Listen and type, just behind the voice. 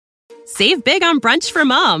Save big on brunch for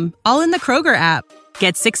mom, all in the Kroger app.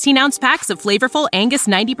 Get 16-ounce packs of flavorful Angus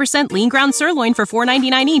 90% lean ground sirloin for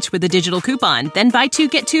 $4.99 each with a digital coupon. Then buy 2,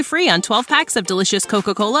 get 2 free on 12 packs of delicious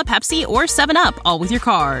Coca-Cola, Pepsi, or 7-Up, all with your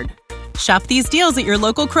card. Shop these deals at your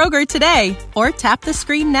local Kroger today, or tap the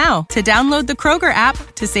screen now to download the Kroger app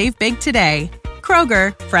to save big today.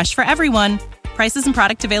 Kroger, fresh for everyone. Prices and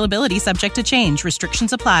product availability subject to change.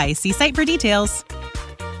 Restrictions apply. See site for details.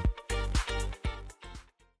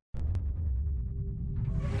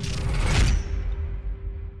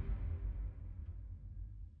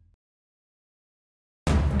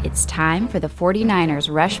 It's time for the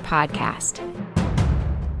 49ers Rush Podcast.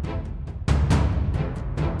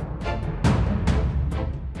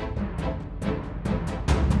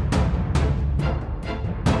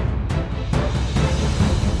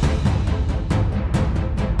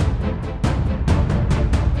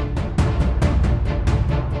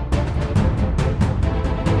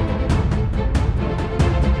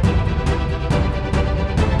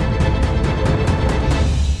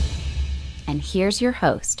 Here's your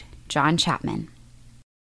host, John Chapman.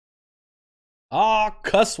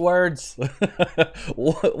 Cuss words.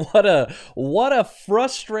 What a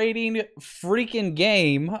frustrating freaking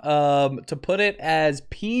game. To put it as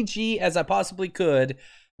PG as I possibly could.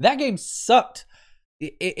 That game sucked.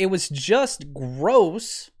 It was just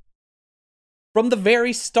gross from the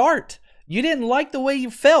very start. You didn't like the way you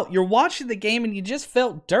felt. You're watching the game and you just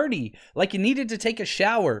felt dirty, like you needed to take a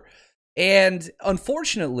shower. And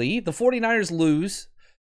unfortunately, the 49ers lose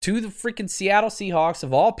to the freaking Seattle Seahawks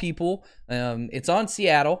of all people. It's on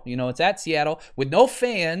Seattle, it's at Seattle with no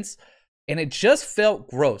fans, and it just felt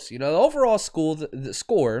gross. The overall the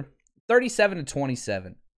score,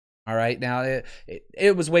 37-27. All right, now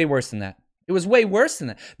it was way worse than that. It was way worse than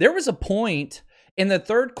that. There was a point in the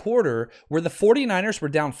third quarter where the 49ers were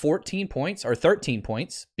down 14 points or 13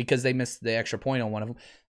 points because they missed the extra point on one of them.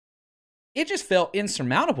 It just felt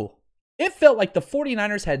insurmountable. It felt like the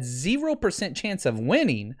 49ers had 0% chance of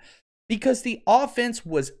winning because the offense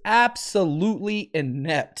was absolutely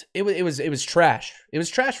inept. It was trash. It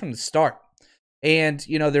was trash from the start. And,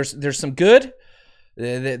 there's some good.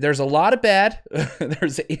 There's a lot of bad.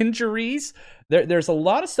 There's injuries. There's a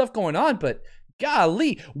lot of stuff going on. But,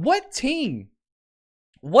 golly, what team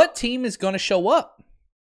is going to show up?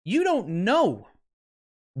 You don't know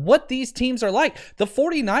what these teams are like. The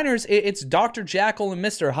 49ers, it's Dr. Jekyll and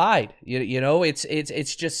Mr. Hyde.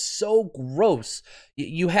 It's just so gross.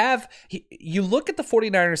 You look at the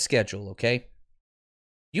 49ers schedule, okay?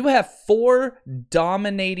 You have 4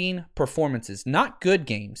 dominating performances, not good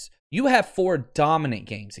games. You have 4 dominant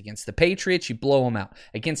games. Against the Patriots, you blow them out.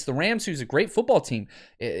 Against the Rams, who's a great football team,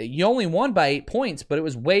 you only won by 8 points, but it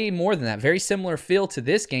was way more than that. Very similar feel to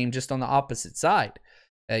this game, just on the opposite side.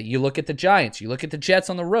 You look at the Giants, you look at the Jets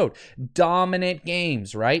on the road, dominant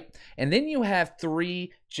games, right? And then you have 3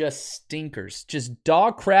 just stinkers, just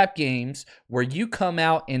dog crap games where you come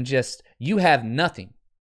out and you have nothing.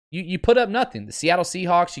 You put up nothing. The Seattle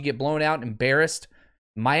Seahawks, you get blown out, embarrassed.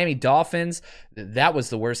 Miami Dolphins, that was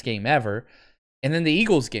the worst game ever. And then the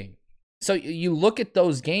Eagles game. So you look at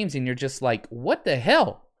those games and you're just like, what the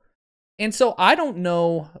hell? And so I don't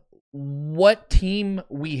know what team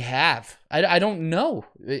we have. I don't know.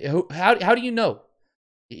 How do you know?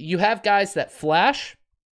 You have guys that flash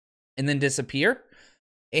and then disappear,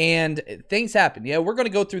 and things happen. Yeah, we're going to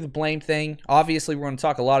go through the blame thing. Obviously, we're going to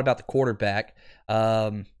talk a lot about the quarterback.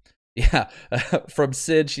 From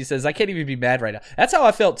Sid, she says, I can't even be mad right now. That's how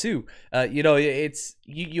I felt too. It's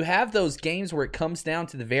you have those games where it comes down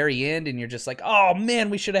to the very end and you're just like, oh man,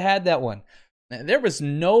 we should have had that one. There was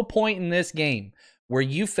no point in this game where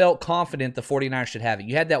you felt confident the 49ers should have it.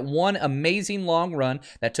 You had that one amazing long run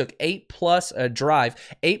that took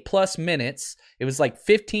 8+ minutes. It was like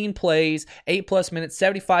 15 plays, 8+ minutes,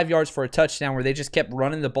 75 yards for a touchdown where they just kept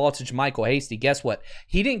running the ball to JaMycal Hasty. Guess what?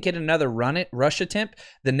 He didn't get another rush attempt.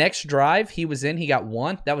 The next drive he was in, he got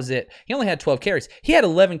 1. That was it. He only had 12 carries. He had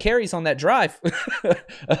 11 carries on that drive.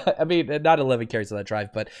 I mean, not 11 carries on that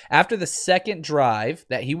drive, but after the second drive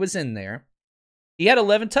that he was in there, he had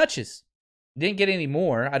 11 touches. Didn't get any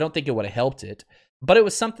more. I don't think it would have helped it, but it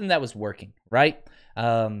was something that was working, right?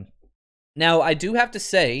 Now, I do have to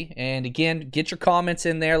say, and again, get your comments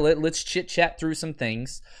in there. Let's chit-chat through some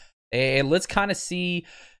things, and let's kind of see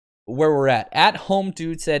where we're at. At Home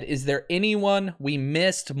Dude said, is there anyone we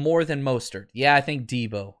missed more than Mostert? Yeah, I think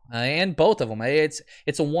Debo, and both of them. It's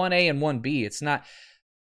a 1A and 1B. It's not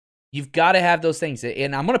 – you've got to have those things,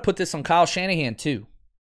 and I'm going to put this on Kyle Shanahan too.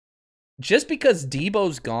 Just because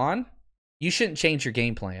Debo's gone, you shouldn't change your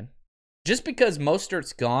game plan. Just because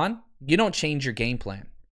Mostert's gone, you don't change your game plan.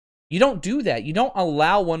 You don't do that. You don't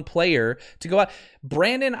allow one player to go out.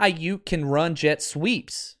 Brandon Ayuk can run jet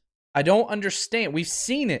sweeps. I don't understand. We've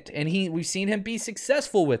seen it, and we've seen him be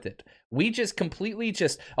successful with it. We just completely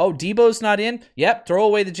Debo's not in? Yep, throw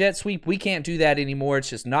away the jet sweep. We can't do that anymore. It's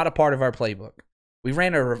just not a part of our playbook. We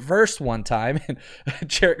ran a reverse one time, and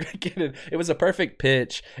Jerick McKinnon, it was a perfect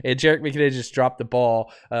pitch, and Jerick McKinnon just dropped the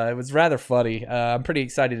ball. It was rather funny. I'm pretty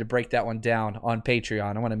excited to break that one down on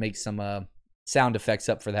Patreon. I want to make some sound effects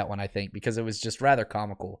up for that one, I think, because it was just rather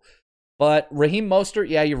comical. But Raheem Mostert,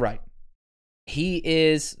 yeah, you're right. He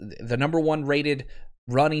is the number 1 rated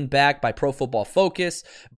running back by Pro Football Focus,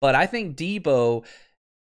 but I think Debo,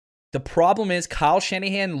 the problem is Kyle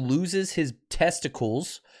Shanahan loses his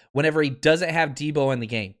testicles whenever he doesn't have Debo in the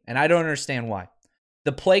game, and I don't understand why.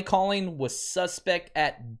 The play calling was suspect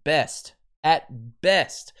at best. At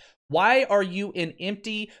best. Why are you in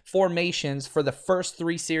empty formations for the first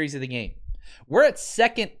 3 series of the game? We're at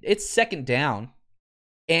it's second down,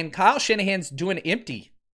 and Kyle Shanahan's doing empty.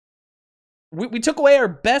 We took away our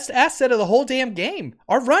best asset of the whole damn game,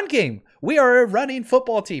 our run game. We are a running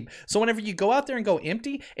football team. So whenever you go out there and go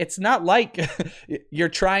empty, it's not like you're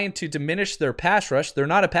trying to diminish their pass rush. They're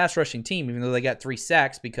not a pass rushing team, even though they got 3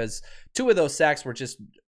 sacks, because 2 of those sacks were just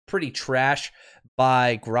pretty trash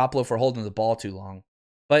by Garoppolo for holding the ball too long.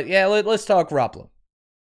 But yeah, let's talk Garoppolo.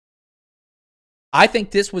 I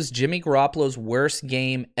think this was Jimmy Garoppolo's worst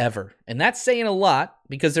game ever. And that's saying a lot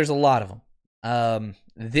because there's a lot of them.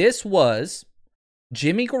 This was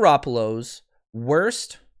Jimmy Garoppolo's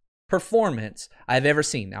worst performance I've ever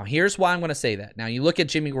seen. Now, here's why I'm going to say that. Now, you look at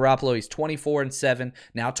Jimmy Garoppolo, he's 24-7,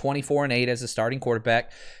 now 24-8 as a starting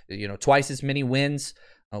quarterback. Twice as many wins,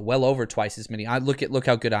 well over twice as many. Look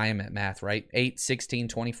how good I am at math, right? 8, 16,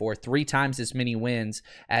 24, 3 times as many wins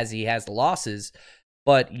as he has losses.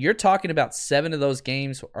 But you're talking about 7 of those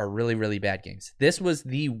games are really, really bad games. This was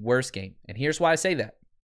the worst game. And here's why I say that.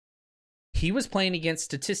 He was playing against,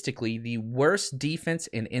 statistically, the worst defense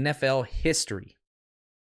in NFL history.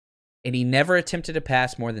 And he never attempted to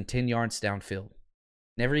pass more than 10 yards downfield.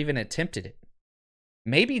 Never even attempted it.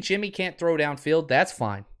 Maybe Jimmy can't throw downfield. That's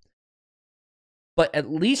fine. But at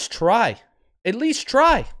least try. At least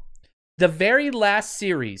try. The very last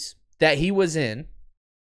series that he was in,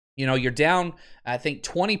 you're down, I think,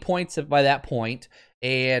 20 points by that point,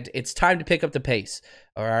 and it's time to pick up the pace.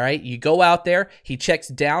 All right, you go out there. He checks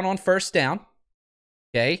down on first down.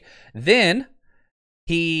 Okay, then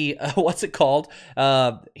he,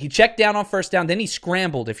 he checked down on first down. Then he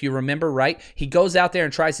scrambled, if you remember, right? He goes out there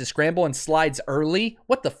and tries to scramble and slides early.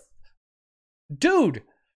 What the? Dude,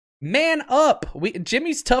 man up.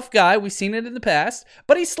 Jimmy's tough guy. We've seen it in the past,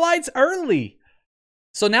 but he slides early.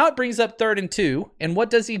 So now it brings up 3rd and 2, and what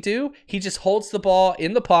does he do? He just holds the ball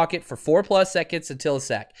in the pocket for 4+ seconds until a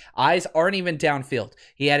sack. Eyes aren't even downfield.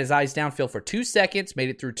 He had his eyes downfield for 2 seconds, made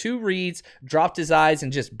it through 2 reads, dropped his eyes,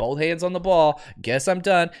 and just both hands on the ball. Guess I'm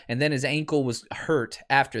done. And then his ankle was hurt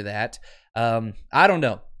after that. I don't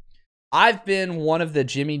know. I've been one of the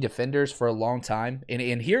Jimmy defenders for a long time,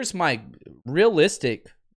 and here's my realistic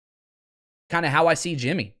kind of how I see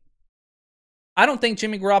Jimmy. I don't think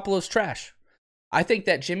Jimmy Garoppolo's trash. I think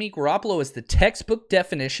that Jimmy Garoppolo is the textbook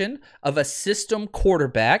definition of a system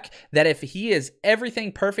quarterback that if he is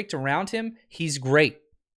everything perfect around him, he's great.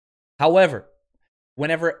 However,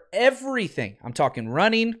 whenever everything, I'm talking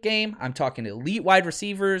running game, I'm talking elite wide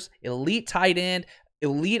receivers, elite tight end,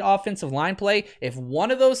 elite offensive line play, if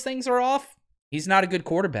one of those things are off, he's not a good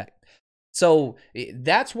quarterback. So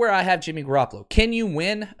that's where I have Jimmy Garoppolo. Can you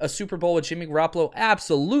win a Super Bowl with Jimmy Garoppolo?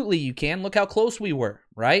 Absolutely you can. Look how close we were,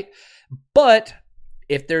 right? But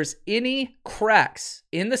if there's any cracks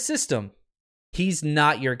in the system, he's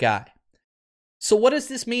not your guy. So what does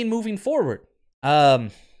this mean moving forward? I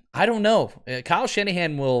don't know. Kyle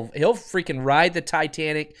Shanahan he'll freaking ride the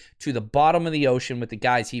Titanic to the bottom of the ocean with the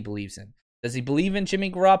guys he believes in. Does he believe in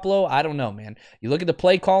Jimmy Garoppolo? I don't know, man. You look at the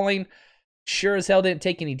play calling, sure as hell didn't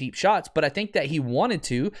take any deep shots, but I think that he wanted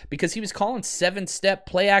to because he was calling 7-step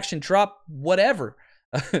play action drop, whatever.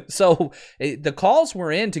 So the calls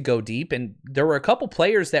were in to go deep, and there were a couple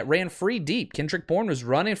players that ran free deep. Kendrick Bourne was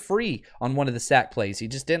running free on one of the sack plays. He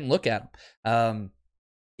just didn't look at him.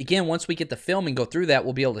 Again, once we get the film and go through that,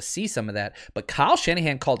 we'll be able to see some of that. But Kyle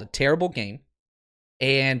Shanahan called a terrible game,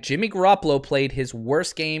 and Jimmy Garoppolo played his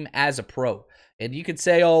worst game as a pro. And you could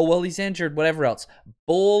say, oh, well, he's injured, whatever else.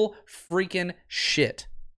 Bull freaking shit.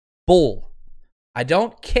 Bull. I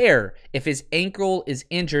don't care if his ankle is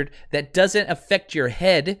injured. That doesn't affect your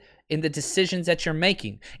head in the decisions that you're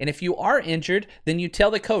making. And if you are injured, then you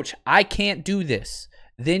tell the coach, I can't do this.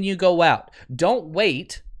 Then you go out. Don't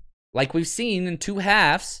wait, like we've seen in 2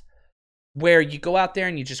 halves, where you go out there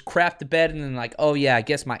and you just crap the bed and then like, oh yeah, I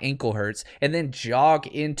guess my ankle hurts, and then jog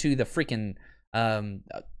into the freaking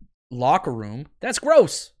locker room. That's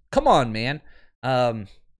gross. Come on, man.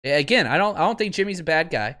 Again, I don't think Jimmy's a bad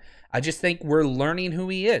guy. I just think we're learning who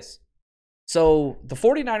he is. So the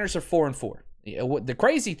 49ers are 4-4. The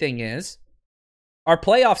crazy thing is, our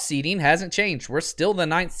playoff seeding hasn't changed. We're still the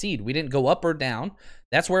 9th seed. We didn't go up or down.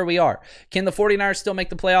 That's where we are. Can the 49ers still make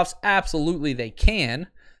the playoffs? Absolutely they can.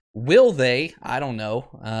 Will they? I don't know.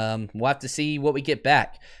 We'll have to see what we get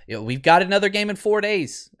back. We've got another game in 4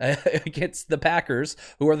 days against the Packers,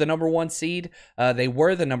 who are the number 1 seed. They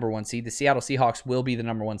were the number 1 seed. The Seattle Seahawks will be the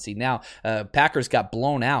number 1 seed. Now, Packers got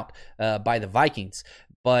blown out by the Vikings,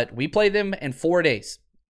 but we play them in 4 days.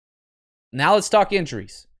 Now let's talk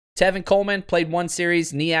injuries. Tevin Coleman played 1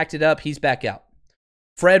 series, knee acted up, he's back out.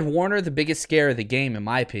 Fred Warner, the biggest scare of the game, in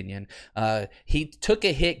my opinion. He took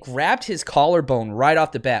a hit, grabbed his collarbone right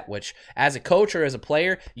off the bat, which as a coach or as a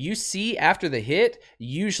player, you see after the hit,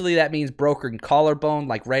 usually that means broken collarbone,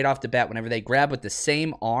 like right off the bat, whenever they grab with the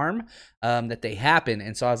same arm that they happen.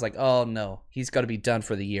 And so I was like, oh no, he's got to be done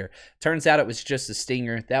for the year. Turns out it was just a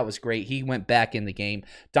stinger. That was great. He went back in the game.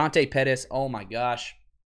 Dante Pettis, oh my gosh.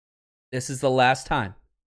 This is the last time.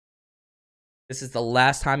 This is the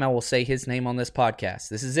last time I will say his name on this podcast.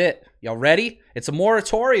 This is it. Y'all ready? It's a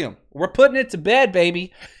moratorium. We're putting it to bed,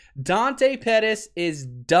 baby. Dante Pettis is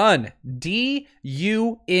done.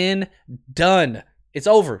 D-U-N, done. It's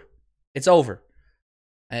over. It's over.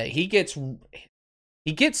 He gets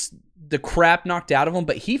the crap knocked out of him,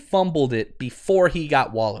 but he fumbled it before he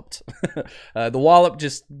got walloped. The wallop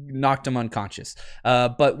just knocked him unconscious.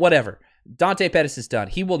 But whatever. Dante Pettis is done.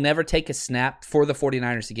 He will never take a snap for the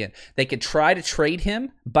 49ers again. They could try to trade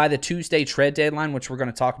him by the Tuesday trade deadline, which we're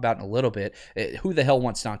going to talk about in a little bit. Who the hell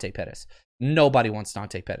wants Dante Pettis? Nobody wants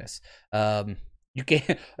Dante Pettis. You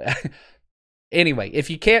can't. Anyway,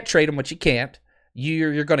 if you can't trade him, which you can't,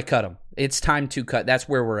 you're going to cut him. It's time to cut. That's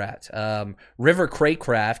where we're at. River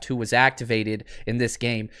Craycraft, who was activated in this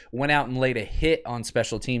game, went out and laid a hit on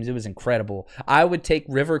special teams. It was incredible. I would take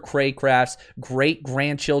River Craycraft's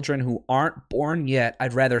great-grandchildren who aren't born yet.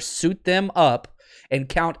 I'd rather suit them up and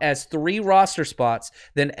count as 3 roster spots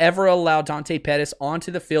than ever allow Dante Pettis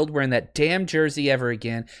onto the field wearing that damn jersey ever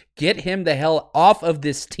again. Get him the hell off of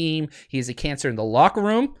this team. He is a cancer in the locker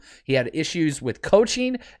room. He had issues with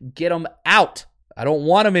coaching. Get him out. I don't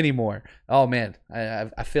want him anymore. Oh, man.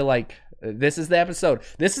 I feel like this is the episode.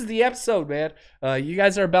 This is the episode, man. You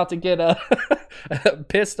guys are about to get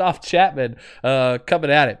pissed off Chapman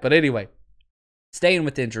coming at it. But anyway, staying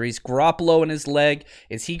with injuries, Garoppolo in his leg.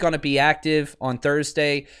 Is he going to be active on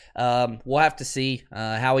Thursday? We'll have to see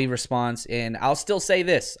how he responds. And I'll still say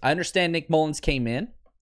this. I understand Nick Mullins came in,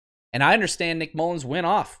 and I understand Nick Mullins went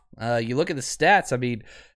off. You look at the stats. I mean,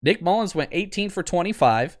 Nick Mullins went 18 for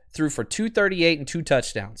 25, threw for 238 and 2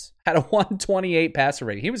 touchdowns. Had a 128 passer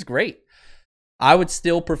rating. He was great. I would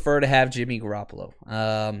still prefer to have Jimmy Garoppolo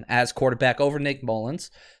as quarterback over Nick Mullins.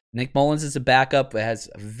 Nick Mullins is a backup that has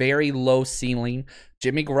a very low ceiling.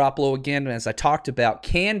 Jimmy Garoppolo, again, as I talked about,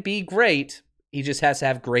 can be great. He just has to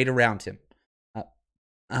have great around him.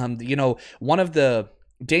 One of the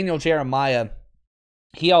Daniel Jeremiah,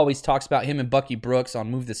 he always talks about him and Bucky Brooks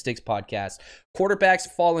on Move the Sticks podcast. Quarterbacks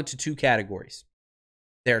fall into 2 categories.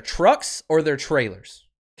 They're trucks or they're trailers.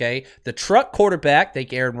 Okay? The truck quarterback,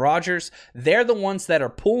 like Aaron Rodgers, they're the ones that are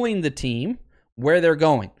pulling the team where they're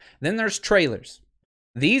going. Then there's trailers.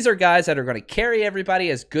 These are guys that are going to carry everybody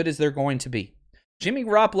as good as they're going to be. Jimmy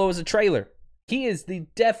Garoppolo is a trailer. He is the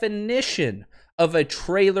definition of a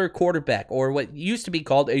trailer quarterback, or what used to be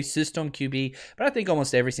called a system QB, but I think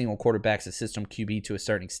almost every single quarterback's a system QB to a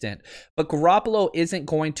certain extent. But Garoppolo isn't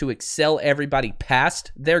going to excel everybody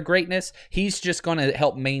past their greatness. He's just going to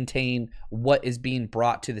help maintain what is being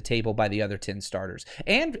brought to the table by the other 10 starters.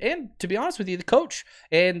 And to be honest with you, the coach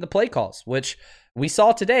and the play calls, which we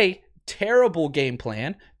saw today, terrible game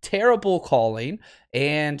plan, terrible calling,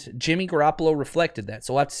 and Jimmy Garoppolo reflected that.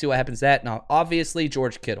 So we'll have to see what happens to that. Now, obviously,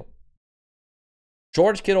 George Kittle.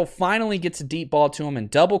 George Kittle finally gets a deep ball to him in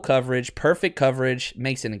double coverage, perfect coverage,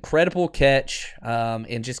 makes an incredible catch,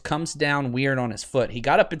 and just comes down weird on his foot. He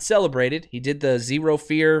got up and celebrated. He did the zero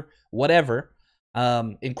fear, whatever.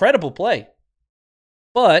 Incredible play.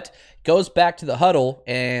 But goes back to the huddle,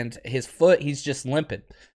 and his foot, he's just limping.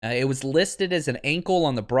 It was listed as an ankle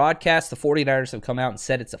on the broadcast. The 49ers have come out and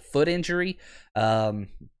said it's a foot injury. That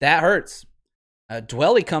hurts.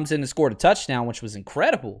 Dwelley comes in and scored a touchdown, which was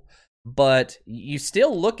incredible. But you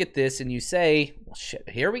still look at this and you say, well, shit,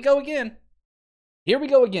 here we go again. Here we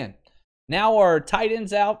go again. Now our tight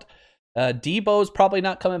end's out. Debo's probably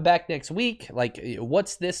not coming back next week. Like,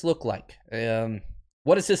 what's this look like?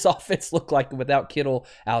 What does this offense look like without Kittle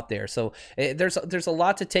out there? So there's a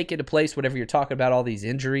lot to take into place whenever you're talking about all these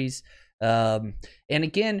injuries. And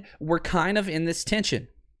again, we're kind of in this tension.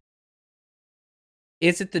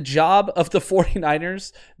 Is it the job of the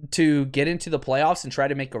 49ers to get into the playoffs and try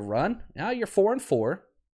to make a run? Now you're 4-4.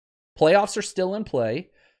 Playoffs are still in play.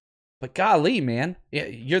 But golly, man,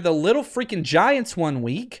 you're the little freaking Giants one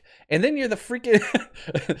week, and then you're the freaking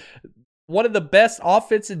one of the best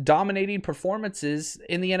offensive dominating performances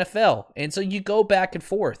in the NFL. And so you go back and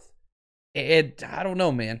forth. I don't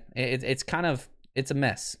know, man. It's a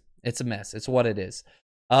mess. It's a mess. It's what it is.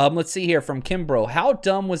 Let's see here from Kimbro. How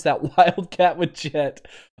dumb was that Wildcat with Jet?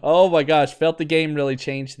 Oh my gosh, felt the game really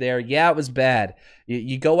changed there. Yeah, it was bad.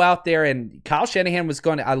 You go out there and Kyle Shanahan was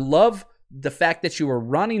going to, I love the fact that you were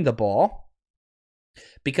running the ball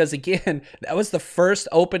because, again, that was the first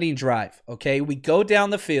opening drive, okay? We go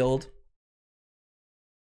down the field.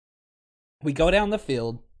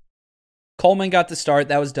 Coleman got the start.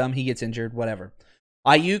 That was dumb. He gets injured, whatever.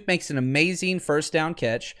 Ayuk makes an amazing first down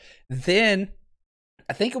catch. Then,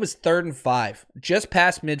 I think it was 3rd and 5, just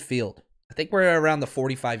past midfield. I think we're around the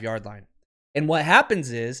 45-yard line. And what happens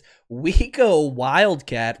is we go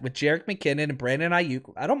Wildcat with Jerick McKinnon and Brandon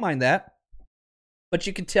Ayuk. I don't mind that. But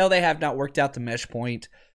you can tell they have not worked out the mesh point.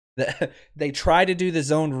 They try to do the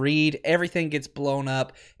zone read. Everything gets blown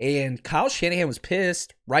up. And Kyle Shanahan was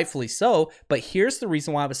pissed, rightfully so. But here's the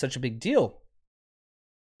reason why it was such a big deal.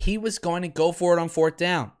 He was going to go for it on 4th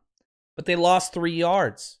down. But they lost 3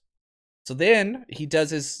 yards. So then he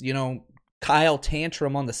does his, Kyle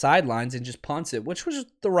tantrum on the sidelines and just punts it, which was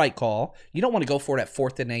the right call. You don't want to go for it at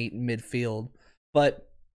 4th and 8 in midfield. But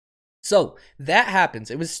so that happens.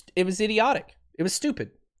 It was idiotic. It was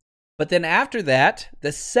stupid. But then after that,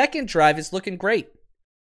 the second drive is looking great.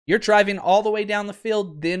 You're driving all the way down the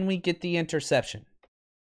field, then we get the interception.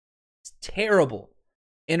 It's terrible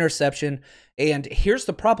interception. And here's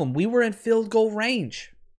the problem. We were in field goal range.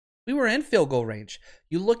 You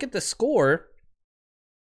look at the score,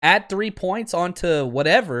 add 3 points onto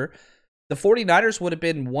whatever, the 49ers would have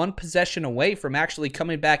been 1 possession away from actually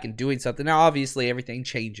coming back and doing something. Now, obviously, everything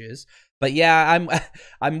changes. But yeah,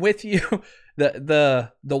 I'm with you.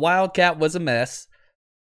 The Wildcat was a mess.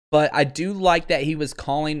 But I do like that he was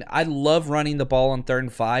calling. I love running the ball on 3rd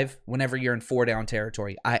and 5 whenever you're in 4-down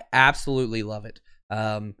territory. I absolutely love it.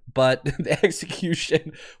 But the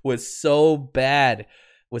execution was so bad.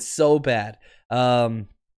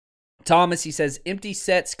 Thomas, he says, empty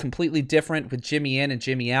sets completely different with Jimmy in and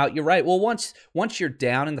Jimmy out. You're right. Well, once you're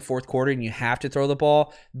down in the 4th quarter and you have to throw the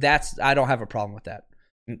ball, I don't have a problem with that.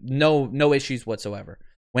 No issues whatsoever.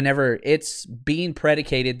 Whenever it's being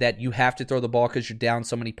predicated that you have to throw the ball because you're down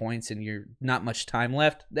so many points and you're not much time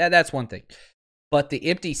left, that's one thing. But the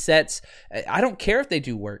empty sets, I don't care if they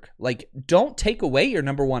do work. Like, don't take away your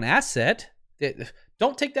number one asset.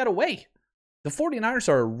 Don't take that away. The 49ers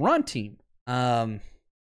are a run team.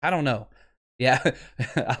 I don't know. Yeah.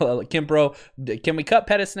 Kim Bro, can we cut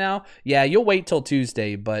Pettis now? Yeah, you'll wait till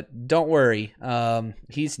Tuesday, but don't worry.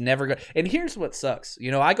 He's never going to. And here's what sucks.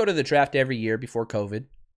 I go to the draft every year before COVID.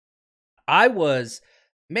 I was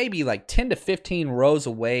maybe like 10 to 15 rows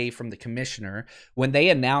away from the commissioner when they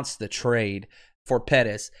announced the trade for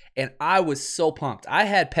Pettis, and I was so pumped. I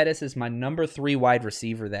had Pettis as my number 3 wide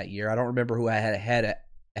receiver that year. I don't remember who I had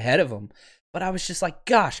ahead of him, but I was just like,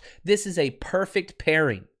 gosh, this is a perfect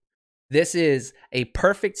pairing. This is a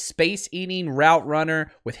perfect space-eating route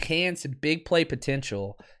runner with hands and big play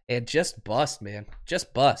potential, and just bust, man.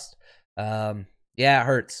 Just bust. Yeah, it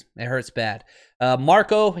hurts. It hurts bad.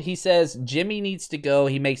 Marco, he says, Jimmy needs to go.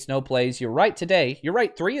 He makes no plays. You're right today. You're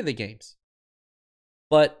right 3 of the games.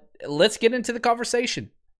 But let's get into the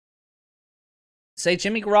conversation. Say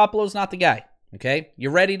Jimmy Garoppolo's not the guy, okay?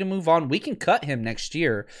 You're ready to move on. We can cut him next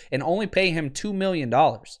year and only pay him $2 million.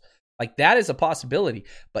 Like, that is a possibility.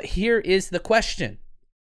 But here is the question.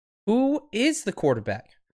 Who is the quarterback?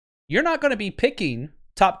 You're not going to be picking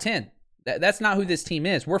top 10. That's not who this team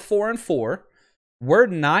is. We're 4-4. We're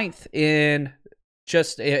 9th in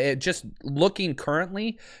just looking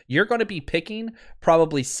currently. You're going to be picking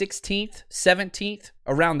probably 16th, 17th,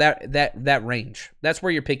 around that range. That's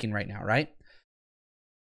where you're picking right now, right?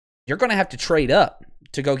 You're going to have to trade up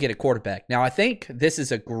to go get a quarterback. Now, I think this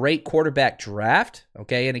is a great quarterback draft,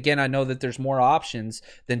 okay? And again, I know that there's more options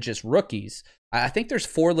than just rookies. I think there's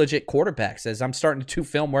 4 legit quarterbacks as I'm starting to do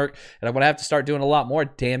film work, and I'm going to have to start doing a lot more,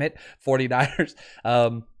 damn it, 49ers.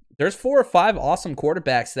 There's 4 or 5 awesome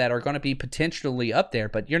quarterbacks that are going to be potentially up there,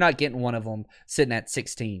 but you're not getting one of them sitting at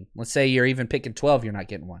 16. Let's say you're even picking 12, you're not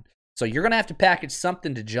getting one. So you're going to have to package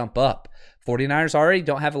something to jump up. 49ers already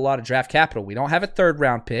don't have a lot of draft capital. We don't have a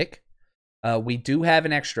third-round pick. We do have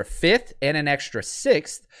an extra 5th and an extra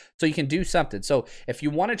 6th, so you can do something. So if you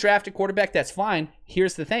want to draft a quarterback, that's fine.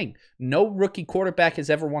 Here's the thing. No rookie quarterback has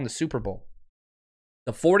ever won the Super Bowl.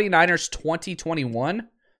 The 49ers 2021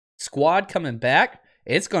 squad coming back,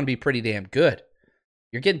 it's going to be pretty damn good.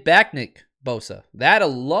 You're getting back Nick Bosa. That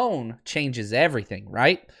alone changes everything,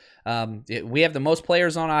 right? We have the most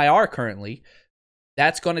players on IR currently.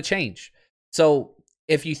 That's going to change. So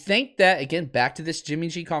if you think that, again, back to this Jimmy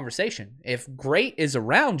G conversation, if great is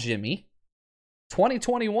around Jimmy,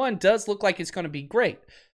 2021 does look like it's going to be great.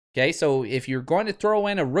 Okay, so if you're going to throw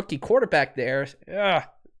in a rookie quarterback there,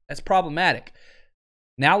 that's problematic.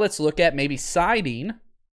 Now let's look at maybe signing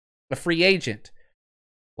a free agent.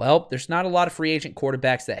 Well, there's not a lot of free agent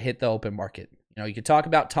quarterbacks that hit the open market. You know, you could talk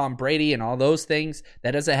about Tom Brady and all those things.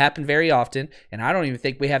 That doesn't happen very often, and I don't even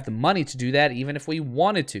think we have the money to do that, even if we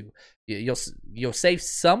wanted to. You'll save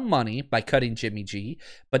some money by cutting Jimmy G,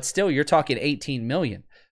 but still, you're talking $18 million.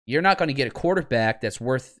 You're not going to get a quarterback that's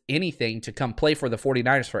worth anything to come play for the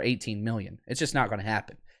 49ers for $18 million. It's just not going to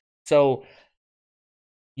happen. So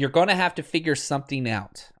you're going to have to figure something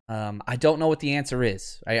out. I don't know what the answer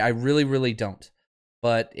is. I really, really don't.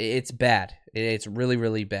 But it's bad. It's really,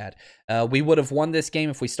 really bad. We would have won this game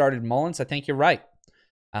if we started Mullins. I think you're right.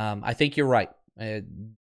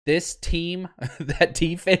 This team, that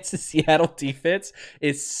defense, the Seattle defense,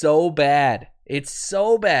 is so bad. It's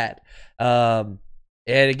so bad. And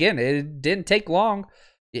again, it didn't take long.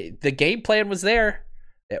 The game plan was there.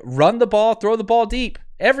 Run the ball, throw the ball deep.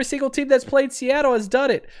 Every single team that's played Seattle has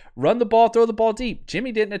done it. Run the ball, throw the ball deep.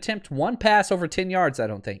 Jimmy didn't attempt one pass over 10 yards, I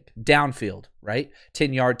don't think. Downfield, right?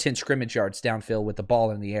 10 scrimmage yards downfield with the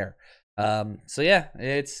ball in the air. So yeah,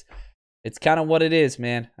 it's kind of what it is,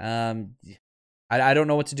 man. I don't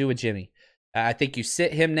know what to do with Jimmy. I think you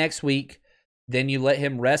sit him next week, then you let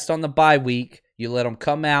him rest on the bye week. You let him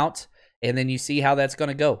come out, and then you see how that's going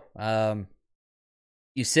to go.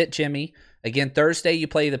 You sit Jimmy. Again, Thursday you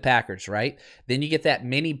play the Packers, right? Then you get that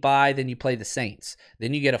mini bye, then you play the Saints.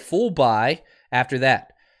 Then you get a full bye after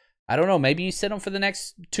that. I don't know, maybe you sit them for the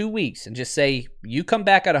next 2 weeks and just say, you come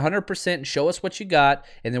back at 100% and show us what you got,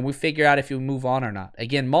 and then we figure out if you move on or not.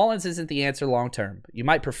 Again, Mullins isn't the answer long-term. You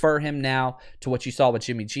might prefer him now to what you saw with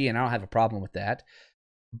Jimmy G, and I don't have a problem with that.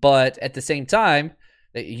 But at the same time,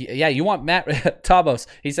 yeah, you want Matt Tabos.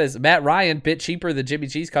 He says, Matt Ryan, bit cheaper than Jimmy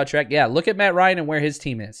G's contract. Yeah, look at Matt Ryan and where his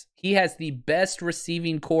team is. He has the best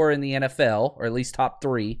receiving core in the NFL, or at least top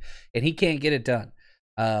 3, and he can't get it done.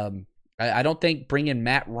 I don't think bringing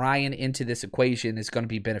Matt Ryan into this equation is going to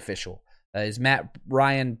be beneficial. Is Matt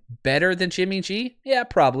Ryan better than Jimmy G? Yeah,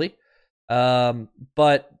 probably.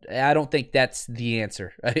 But I don't think that's the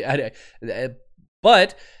answer.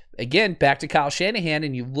 But again, back to Kyle Shanahan,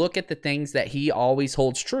 and you look at the things that he always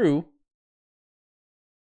holds true.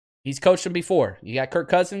 He's coached him before. You got Kirk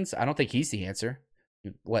Cousins. I don't think he's the answer.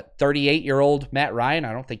 38-year-old Matt Ryan?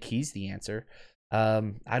 I don't think he's the answer.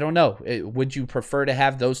 I don't know. Would you prefer to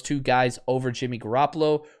have those two guys over Jimmy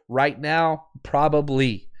Garoppolo right now?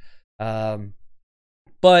 Probably. But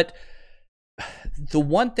the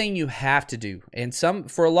one thing you have to do, and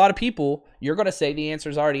for a lot of people, you're going to say the answer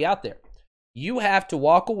is already out there. You have to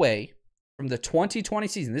walk away from the 2020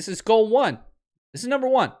 season. This is goal 1. This is number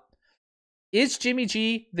 1. Is Jimmy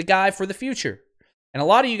G the guy for the future? And a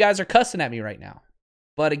lot of you guys are cussing at me right now.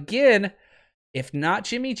 But again, if not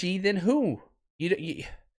Jimmy G, then who?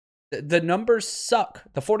 The numbers suck.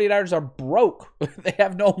 The 49ers are broke. They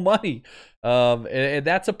have no money. And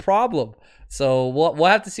that's a problem. So we'll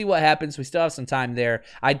have to see what happens. We still have some time there.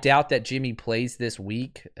 I doubt that Jimmy plays this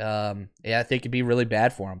week. I think it'd be really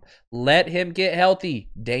bad for him. Let him get healthy.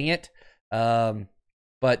 Dang it.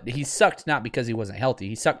 But he sucked not because he wasn't healthy.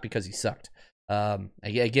 He sucked because he sucked.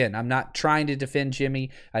 Again, I'm not trying to defend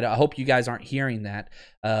Jimmy. I hope you guys aren't hearing that.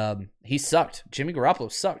 He sucked. Jimmy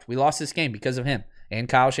Garoppolo sucked. We lost this game because of him and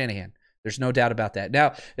Kyle Shanahan. There's no doubt about that.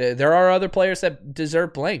 Now, there are other players that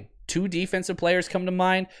deserve blame. 2 defensive players come to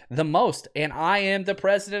mind the most, and I am the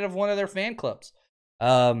president of one of their fan clubs.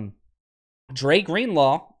 Dre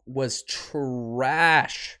Greenlaw was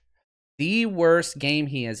trash. The worst game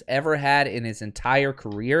he has ever had in his entire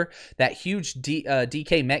career. That huge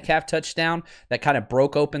DK Metcalf touchdown that kind of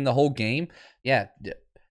broke open the whole game. Yeah,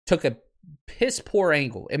 took a piss poor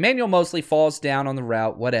angle. Emmanuel Mosley falls down on the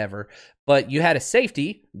route, whatever. But you had a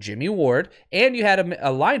safety, Jimmy Ward, and you had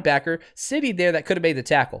a linebacker sitting there that could have made the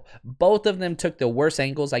tackle. Both of them took the worst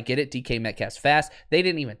angles. I get it. DK Metcalf's fast. They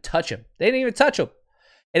didn't even touch him. And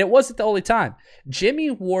it wasn't the only time.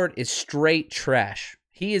 Jimmy Ward is straight trash.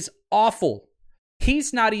 He is awful.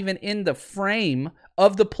 He's not even in the frame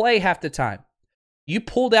of the play half the time. You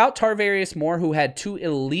pulled out Tarvarius Moore, who had 2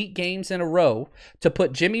 elite games in a row, to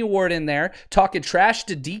put Jimmy Ward in there, talking trash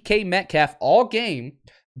to DK Metcalf all game.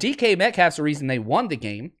 DK Metcalf's the reason they won the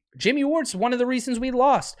game. Jimmy Ward's one of the reasons we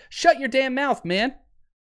lost. Shut your damn mouth, man.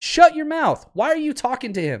 Shut your mouth. Why are you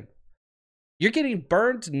talking to him? You're getting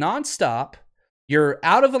burned nonstop. You're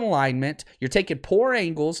out of alignment. You're taking poor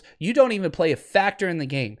angles. You don't even play a factor in the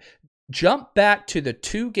game. Jump back to the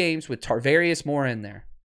 2 games with Tarvarius Moore in there.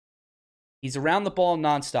 He's around the ball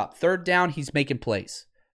nonstop. 3rd down, he's making plays.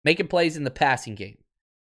 Making plays in the passing game.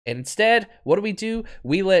 And instead, what do?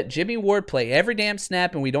 We let Jimmy Ward play every damn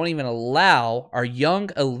snap, and we don't even allow our young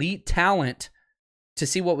elite talent to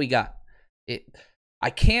see what we got. I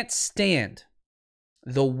can't stand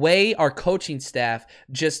the way our coaching staff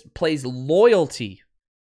just plays loyalty.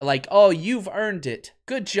 Like, oh, you've earned it.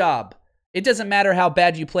 Good job. It doesn't matter how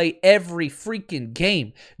bad you play every freaking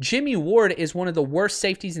game. Jimmy Ward is one of the worst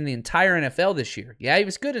safeties in the entire NFL this year. Yeah, he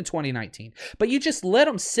was good in 2019. But you just let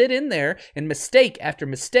him sit in there and mistake after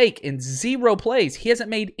mistake in 0 plays. He hasn't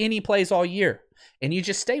made any plays all year. And you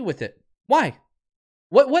just stay with it. Why?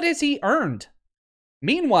 What has he earned?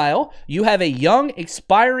 Meanwhile, you have a young,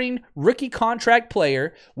 expiring rookie contract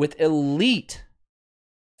player with elite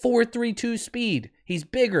 4.32 speed. He's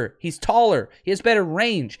bigger. He's taller. He has better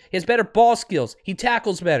range. He has better ball skills. He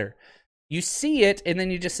tackles better. You see it, and then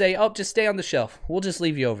you just say, oh, just stay on the shelf. We'll just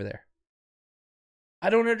leave you over there. I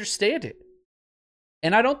don't understand it.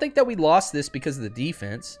 And I don't think that we lost this because of the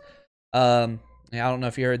defense. I don't know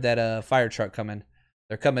if you heard that fire truck coming.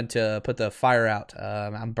 They're coming to put the fire out.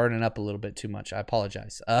 I'm burning up a little bit too much. I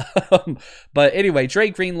apologize. But anyway, Dre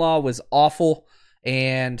Greenlaw was awful.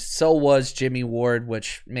 And so was Jimmy Ward,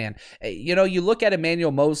 which, man, you look at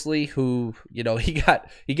Emmanuel Moseley, who, he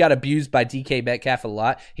got abused by DK Metcalf a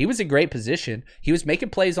lot. He was in great position. He was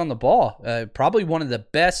making plays on the ball. Probably one of the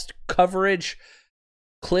best coverage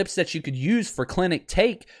clips that you could use for clinic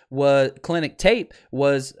tape was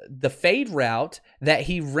the fade route that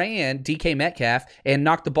he ran DK Metcalf and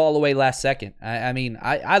knocked the ball away last second.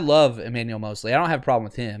 I love Emmanuel Moseley. I don't have a problem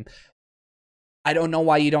with him. I don't know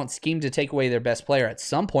why you don't scheme to take away their best player at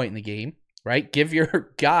some point in the game, right? Give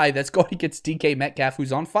your guy that's going against DK Metcalf,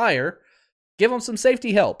 who's on fire, give him some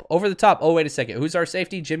safety help over the top. Oh, wait a second. Who's our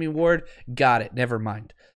safety? Jimmy Ward. Got it. Never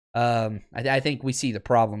mind. I think we see the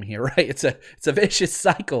problem here, right? It's a vicious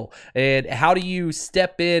cycle. And how do you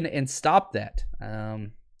step in and stop that?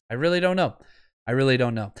 I really don't know.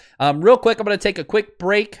 Real quick, I'm going to take a quick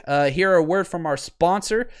break. Hear a word from our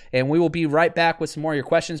sponsor, and we will be right back with some more of your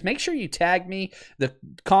questions. Make sure you tag me. The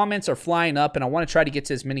comments are flying up, and I want to try to get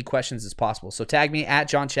to as many questions as possible. So tag me at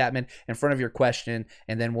John Chapman in front of your question,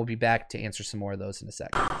 and then we'll be back to answer some more of those in a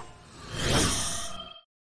second.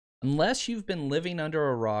 Unless you've been living under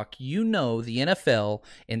a rock, the NFL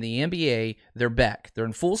and the NBA, they're back. They're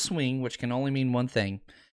in full swing, which can only mean one thing.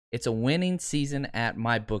 It's a winning season at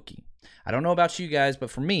MyBookie. I don't know about you guys,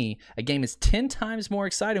 but for me, a game is 10 times more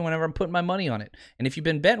exciting whenever I'm putting my money on it. And if you've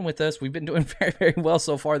been betting with us, we've been doing very, very well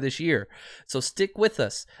so far this year. So stick with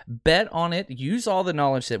us. Bet on it. Use all the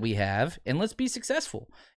knowledge that we have, and let's be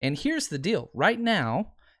successful. And here's the deal. Right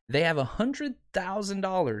now, they have a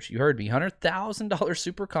 $100,000. You heard me. $100,000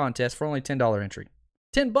 super contest for only $10 entry.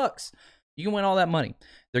 $10. You can win all that money.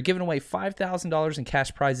 They're giving away $5,000 in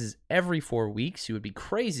cash prizes every 4 weeks. You would be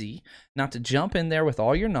crazy not to jump in there with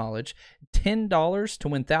all your knowledge. $10 to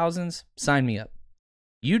win thousands. Sign me up.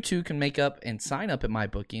 You too can make up and sign up at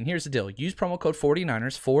MyBookie. And here's the deal. Use promo code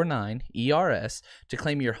 49ers, 49ERS, to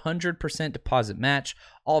claim your 100% deposit match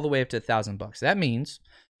all the way up to $1,000. That means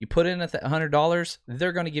you put in $100,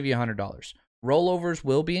 they're going to give you $100. Rollovers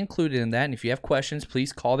will be included in that, and if you have questions,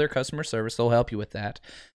 please call their customer service. They'll help you with that.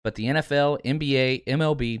 But the NFL, NBA,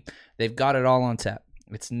 MLB, they've got it all on tap.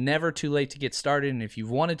 It's never too late to get started, and if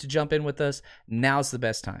you've wanted to jump in with us, now's the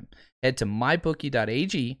best time. Head to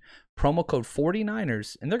mybookie.ag, promo code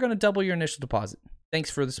 49ers, and they're going to double your initial deposit.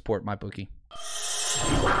 Thanks for the support, MyBookie.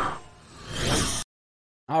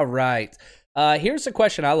 All right. Here's a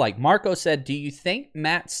question I like. Marco said, do you think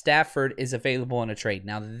Matt Stafford is available in a trade?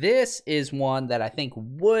 Now, this is one that I think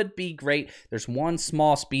would be great. There's one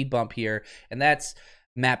small speed bump here, and that's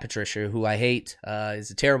Matt Patricia, who I hate,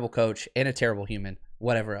 is a terrible coach and a terrible human,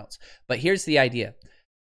 whatever else. But here's the idea.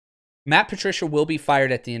 Matt Patricia will be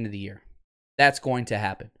fired at the end of the year. That's going to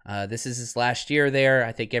happen. This is his last year there.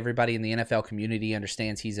 I think everybody in the NFL community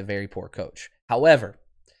understands he's a very poor coach. However,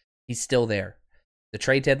 he's still there. The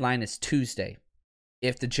trade deadline is Tuesday.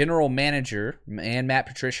 If the general manager and Matt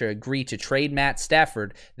Patricia agree to trade Matt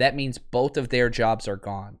Stafford, that means both of their jobs are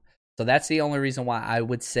gone. So that's the only reason why I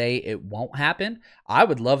would say it won't happen. I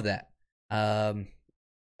would love that.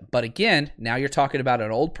 But again, now you're talking about an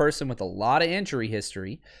old person with a lot of injury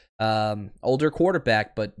history, older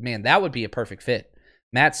quarterback, but man, that would be a perfect fit.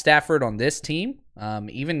 Matt Stafford on this team,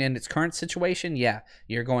 even in its current situation, yeah,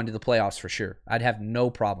 you're going to the playoffs for sure. I'd have no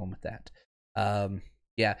problem with that.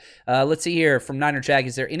 Let's see here from Niner Jag.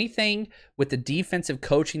 Is there anything with the defensive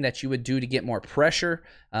coaching that you would do to get more pressure?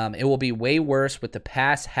 It will be way worse with the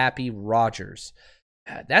pass-happy Rodgers.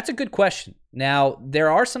 That's a good question. Now, there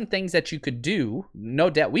are some things that you could do. No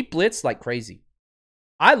doubt. We blitz like crazy.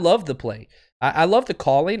 I love the play. I love the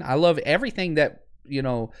calling. I love everything that,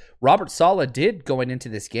 Robert Saleh did going into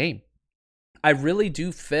this game. I really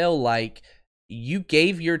do feel like you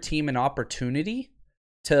gave your team an opportunity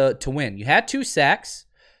to win. You had 2 sacks.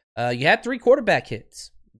 You had 3 quarterback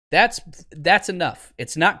hits. That's enough.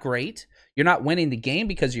 It's not great. You're not winning the game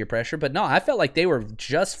because of your pressure, but no, I felt like they were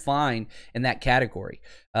just fine in that category.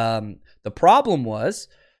 The problem was,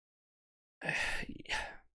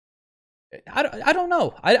 I don't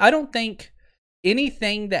know. I don't think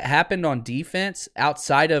anything that happened on defense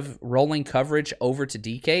outside of rolling coverage over to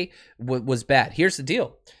DK was bad. Here's the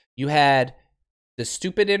deal. You had the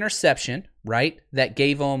stupid interception, right, that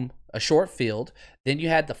gave them a short field. Then you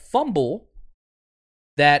had the fumble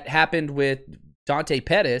that happened with Dante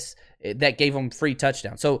Pettis that gave them free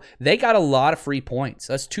touchdown. So they got a lot of free points.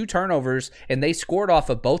 That's 2 turnovers, and they scored off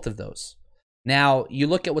of both of those. Now, you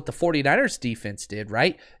look at what the 49ers defense did,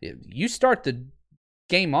 right? You start the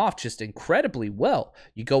game off just incredibly well.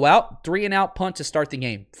 You go out, 3-and-out punt to start the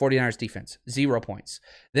game. 49ers defense, 0 points.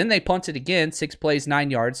 Then they punted again, 6 plays, 9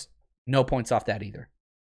 yards. No points off that either.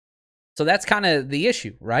 So that's kind of the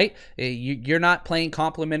issue, right? You're not playing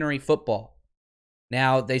complimentary football.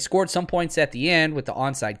 Now, they scored some points at the end with the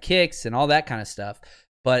onside kicks and all that kind of stuff.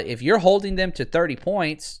 But if you're holding them to 30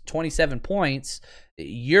 points, 27 points,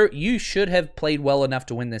 you should have played well enough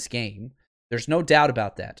to win this game. There's no doubt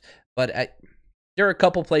about that. But there are a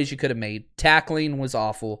couple plays you could have made. Tackling was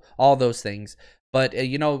awful, all those things. But, a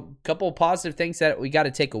couple of positive things that we got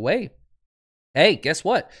to take away. Hey, guess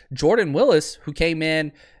what? Jordan Willis, who came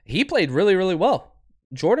in, he played really, really well.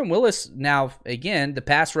 Jordan Willis, now, again, the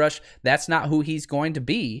pass rush, that's not who he's going to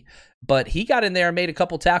be, but he got in there and made a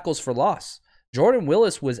couple tackles for loss. Jordan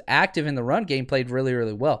Willis was active in the run game, played really,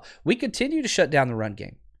 really well. We continue to shut down the run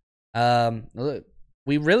game.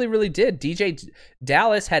 We really, really did. DJ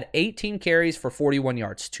Dallas had 18 carries for 41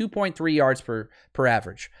 yards, 2.3 yards per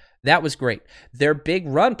average. That was great. Their big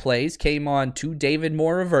run plays came on 2 David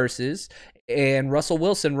Moore reverses and Russell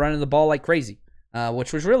Wilson running the ball like crazy.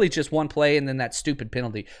 Which was really just one play and then that stupid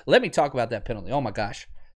penalty. Let me talk about that penalty. Oh, my gosh.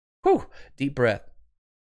 Whew. Deep breath.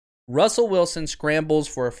 Russell Wilson scrambles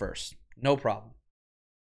for a first. No problem.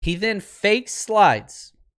 He then fake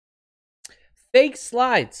slides.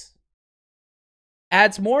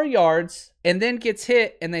 Adds more yards and then gets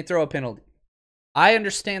hit and they throw a penalty. I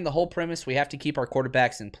understand the whole premise. We have to keep our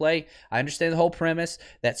quarterbacks in play. I understand the whole premise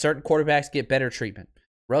that certain quarterbacks get better treatment.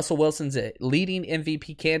 Russell Wilson's a leading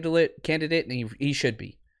MVP candidate, and he should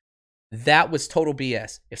be. That was total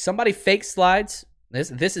BS. If somebody fake slides,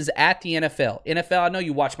 this is at the NFL. NFL, I know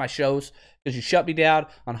you watch my shows because you shut me down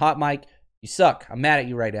on Hot Mic. You suck. I'm mad at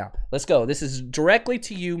you right now. Let's go. This is directly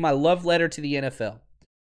to you, my love letter to the NFL.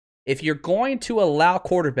 If you're going to allow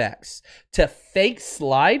quarterbacks to fake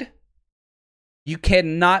slide, you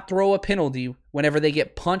cannot throw a penalty whenever they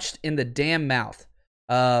get punched in the damn mouth.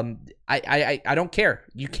 I don't care.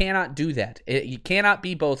 You cannot do that. You cannot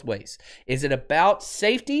be both ways. Is it about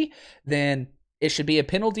safety? Then it should be a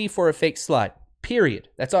penalty for a fake slide. Period.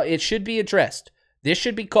 That's all. It should be addressed. This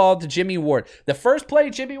should be called to Jimmy Ward. The first play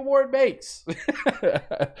Jimmy Ward makes,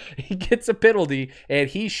 he gets a penalty, and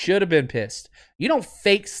he should have been pissed. You don't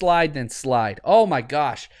fake slide then slide. Oh my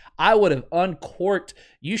gosh. I would have uncorked.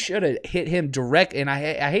 You should have hit him direct. And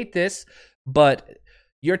I hate this, but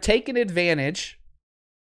you're taking advantage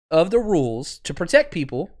of the rules to protect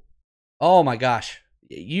people. Oh my gosh.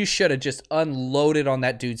 You should have just unloaded on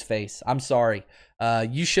that dude's face. I'm sorry.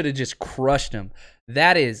 You should have just crushed him.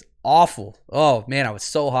 That is awful. Oh man, I was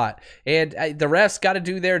so hot. And the refs got to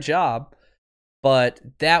do their job, but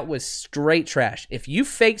that was straight trash. If you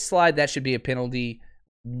fake slide, that should be a penalty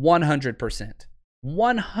 100%.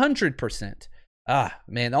 100%. Ah,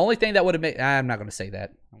 man, the only thing that would have made... I'm not going to say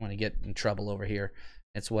that. I'm going to get in trouble over here.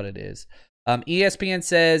 It's what it is. ESPN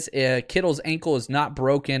says Kittle's ankle is not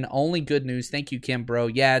broken. Only good news. Thank you, Kim, bro.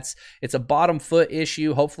 Yeah, it's a bottom foot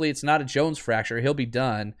issue. Hopefully it's not a Jones fracture. He'll be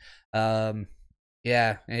done.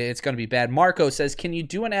 Yeah, it's going to be bad. Marco says, can you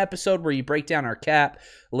do an episode where you break down our cap?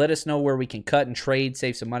 Let us know where we can cut and trade,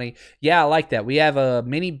 save some money. Yeah, I like that. We have a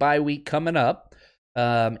mini bye week coming up,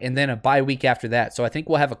 and then a bye week after that. So I think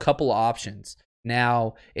we'll have a couple of options.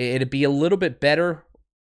 Now, it'd be a little bit better,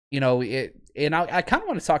 and I kind of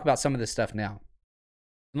want to talk about some of this stuff now.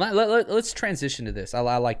 Let's transition to this. I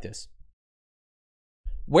like this.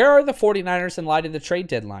 Where are the 49ers in light of the trade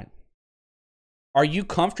deadline? Are you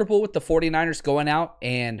comfortable with the 49ers going out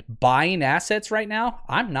and buying assets right now?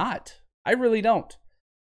 I'm not. I really don't.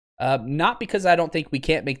 Not because I don't think we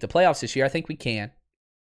can't make the playoffs this year. I think we can.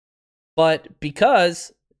 But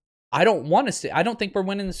because I don't think we're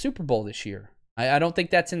winning the Super Bowl this year. I don't think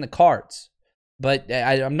that's in the cards. But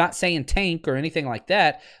I'm not saying tank or anything like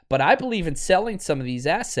that. But I believe in selling some of these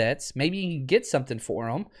assets. Maybe you can get something for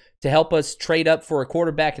them to help us trade up for a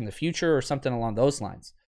quarterback in the future or something along those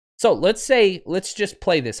lines. So let's just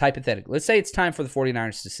play this hypothetically. Let's say it's time for the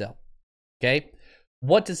 49ers to sell. Okay?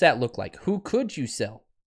 What does that look like? Who could you sell?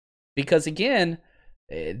 Because again,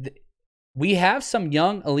 we have some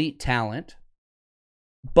young elite talent,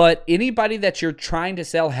 but anybody that you're trying to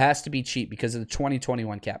sell has to be cheap because of the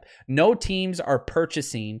 2021 cap. No teams are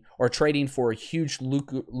purchasing or trading for huge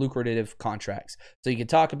lucrative contracts. So you can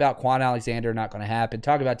talk about Quan Alexander, not going to happen.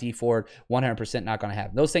 Talk about Dee Ford, 100% not going to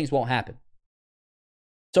happen. Those things won't happen.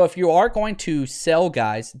 So if you are going to sell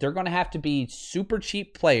guys, they're going to have to be super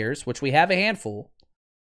cheap players, which we have a handful.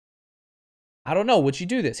 I don't know. Would you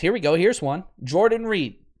do this? Here we go. Here's one. Jordan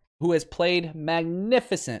Reed, who has played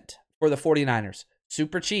magnificent for the 49ers.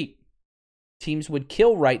 Super cheap. Teams would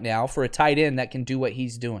kill right now for a tight end that can do what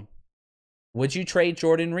he's doing. Would you trade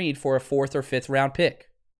Jordan Reed for a 4th or 5th round pick?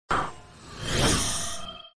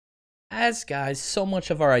 As guys, so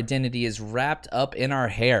much of our identity is wrapped up in our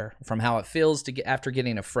hair, from how it feels after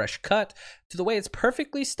getting a fresh cut to the way it's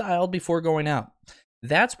perfectly styled before going out.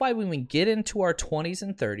 That's why when we get into our 20s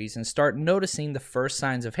and 30s and start noticing the first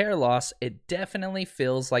signs of hair loss, it definitely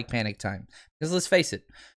feels like panic time. Because let's face it,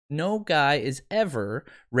 no guy is ever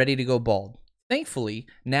ready to go bald. Thankfully,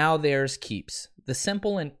 now there's Keeps, the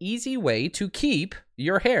simple and easy way to keep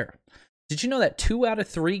your hair. Did you know that 2 out of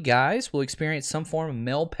 3 guys will experience some form of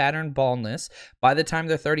male pattern baldness by the time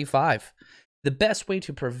they're 35? The best way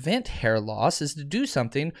to prevent hair loss is to do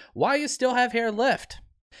something while you still have hair left.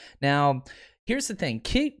 Now, here's the thing.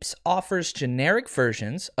 Keeps offers generic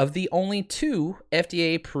versions of the only 2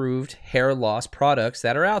 FDA-approved hair loss products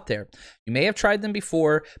that are out there. You may have tried them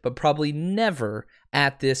before, but probably never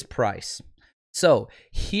at this price. So,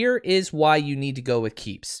 here is why you need to go with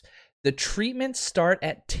Keeps. The treatments start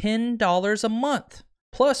at $10 a month.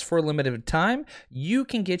 Plus, for a limited time, you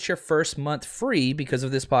can get your first month free because of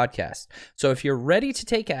this podcast. So if you're ready to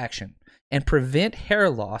take action and prevent hair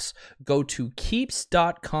loss, go to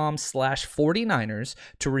keeps.com/49ers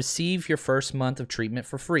to receive your first month of treatment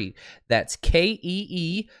for free. That's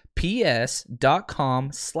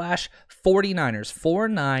KEEPS.com/49ers,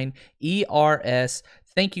 49ERS.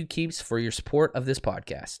 Thank you, Keeps, for your support of this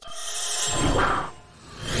podcast.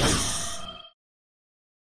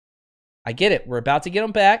 I get it. We're about to get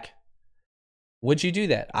them back. Would you do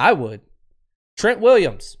that? I would. Trent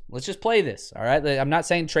Williams. Let's just play this, all right? I'm not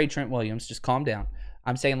saying trade Trent Williams. Just calm down.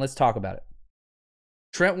 I'm saying let's talk about it.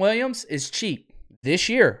 Trent Williams is cheap. This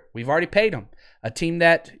year, we've already paid him. A team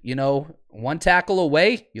that, one tackle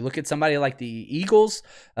away. You look at somebody like the Eagles.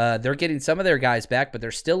 They're getting some of their guys back, but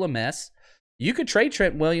they're still a mess. You could trade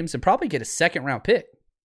Trent Williams and probably get a 2nd-round pick.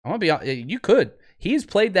 You could. He's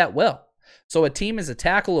played that well. So a team is a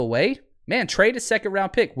tackle away. Man, trade a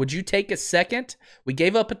 2nd-round pick. Would you take a 2nd? We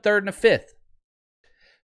gave up a 3rd and a 5th.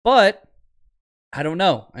 But I don't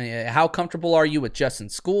know. How comfortable are you with Justin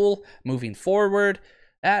School moving forward?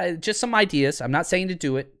 Just some ideas. I'm not saying to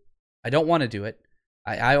do it. I don't want to do it.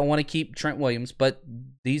 I don't want to keep Trent Williams, but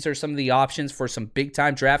these are some of the options for some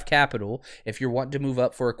big-time draft capital if you're wanting to move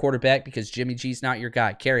up for a quarterback because Jimmy G's not your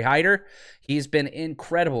guy. Kerry Hyder, he's been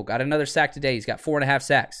incredible. Got another sack today. He's got 4.5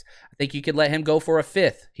 sacks. I think you could let him go for a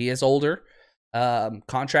 5th. He is older.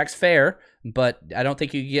 Contract's fair, but I don't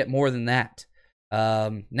think you could get more than that.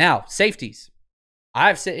 Now, safeties.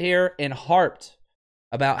 I've sit here and harped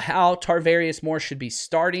about how Tarvarius Moore should be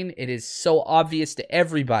starting. It is so obvious to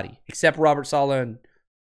everybody except Robert Saleh and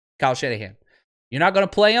Kyle Shanahan. You're not going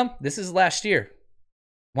to play him? This is last year.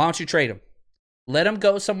 Why don't you trade him? Let him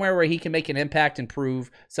go somewhere where he can make an impact and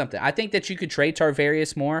prove something. I think that you could trade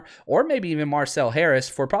Tarvarius Moore or maybe even Marcel Harris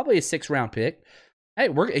for probably a 6th-round pick. Hey,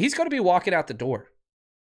 he's going to be walking out the door.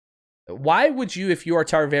 Why would you, if you are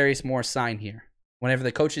Tarvarius Moore, sign here whenever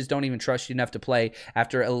the coaches don't even trust you enough to play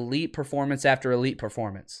after elite performance after elite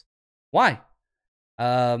performance? Why?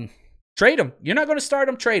 Trade him. You're not going to start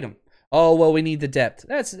him, trade him. Oh, well, we need the depth.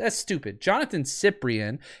 That's stupid. Jonathan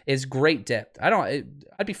Cyprien is great depth. I'd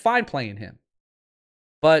be fine playing him.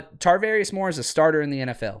 But Tarvarius Moore is a starter in the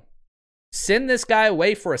NFL. Send this guy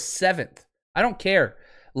away for a 7th. I don't care.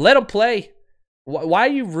 Let him play. Why are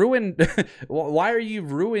you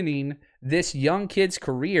ruining this young kid's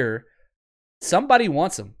career? Somebody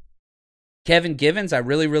wants him. Kevin Givens, I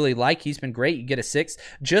really, really like. He's been great. You get a 6.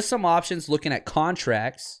 Just some options looking at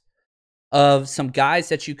contracts of some guys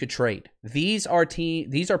that you could trade. These are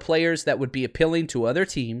players that would be appealing to other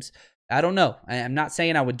teams. I don't know. I'm not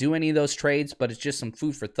saying I would do any of those trades, but it's just some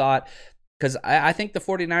food for thought because I think the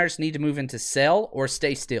 49ers need to move into sell or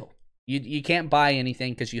stay still. You can't buy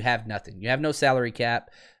anything because you have nothing. You have no salary cap.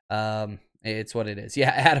 It's what it is. Yeah,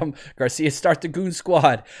 Adam Garcia, start the Goon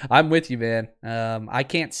Squad. I'm with you, man. I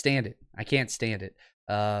can't stand it.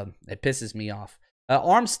 It pisses me off.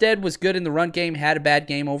 Armstead was good in the run game, had a bad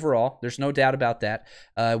game overall. There's no doubt about that.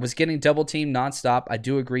 Was getting double teamed nonstop. I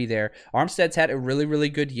do agree there. Armstead's had a really, really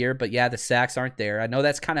good year, but yeah, the sacks aren't there. I know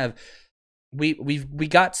that's kind of we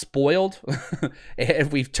got spoiled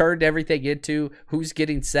and we've turned everything into who's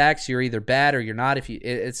getting sacks. You're either bad or you're not.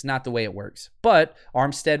 It's not the way it works. But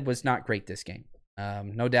Armstead was not great this game.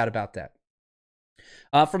 No doubt about that.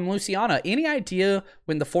 From Luciana, any idea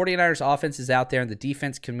when the 49ers offense is out there and the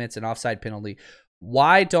defense commits an offside penalty,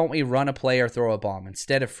 why don't we run a play or throw a bomb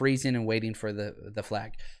instead of freezing and waiting for the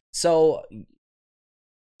flag? So,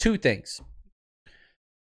 2 things.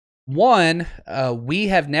 One, we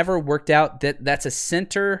have never worked out that's a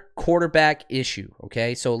center quarterback issue,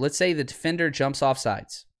 okay? So let's say the defender jumps off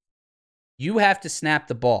sides. You have to snap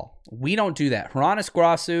the ball. We don't do that. Hronis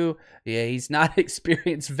Grasu, he's not an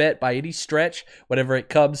experienced vet by any stretch, whenever it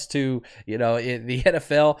comes to, the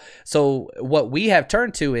NFL. So what we have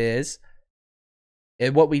turned to is,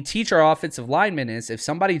 and what we teach our offensive linemen is, if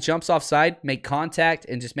somebody jumps offside, make contact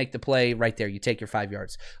and just make the play right there. You take your 5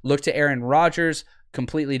 yards. Look to Aaron Rodgers,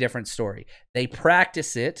 completely different story. They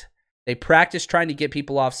practice it. They practice trying to get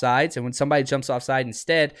people off sides, and when somebody jumps offside,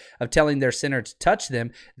 instead of telling their center to touch them,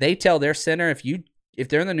 they tell their center, if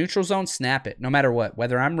they're in the neutral zone, snap it, no matter what,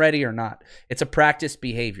 whether I'm ready or not. It's a practice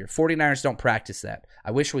behavior. 49ers don't practice that. I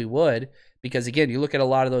wish we would, because, again, you look at a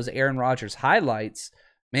lot of those Aaron Rodgers highlights,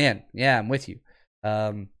 man, yeah, I'm with you.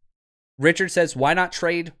 Richard says, why not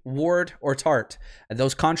trade Ward or Tart?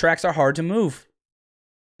 Those contracts are hard to move.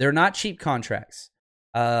 They're not cheap contracts.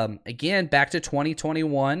 Again, back to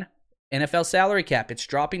 2021 NFL salary cap. It's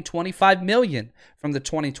dropping $25 million from the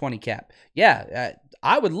 2020 cap. Yeah,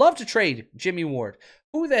 I would love to trade Jimmy Ward.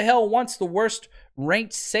 Who the hell wants the worst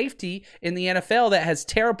ranked safety in the NFL that has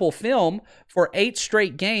terrible film for 8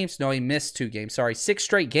 straight games? No, he missed 2 games. Sorry, 6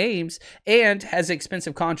 straight games and has an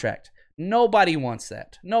expensive contract. Nobody wants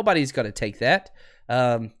that. Nobody's going to take that.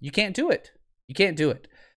 You can't do it.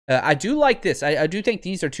 I do like this. I do think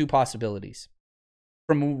these are 2 possibilities.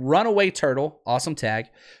 From Runaway Turtle, awesome tag,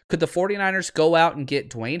 could the 49ers go out and get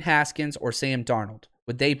Dwayne Haskins or Sam Darnold?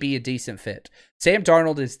 Would they be a decent fit? Sam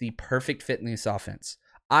Darnold is the perfect fit in this offense.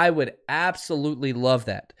 I would absolutely love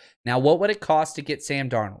that. Now, what would it cost to get Sam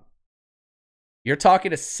Darnold? You're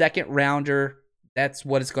talking a 2nd rounder. That's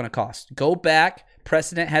what it's going to cost. Go back.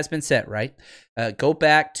 Precedent has been set, right? Go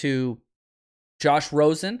back to Josh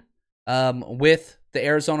Rosen with the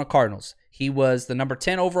Arizona Cardinals. He was the number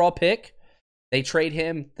 10 overall pick. They trade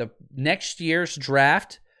him the next year's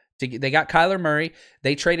draft. They got Kyler Murray.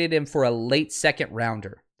 They traded him for a late 2nd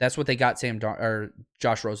rounder. That's what they got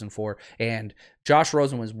Josh Rosen for. And Josh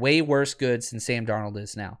Rosen was way worse goods than Sam Darnold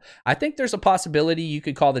is now. I think there's a possibility you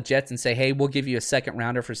could call the Jets and say, hey, we'll give you a 2nd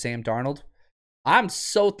rounder for Sam Darnold. I'm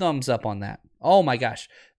so thumbs up on that. Oh my gosh.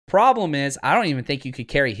 Problem is, I don't even think you could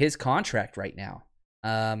carry his contract right now.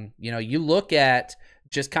 You look at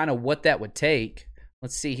just kind of what that would take.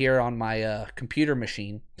 Let's see here on my computer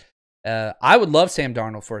machine. I would love Sam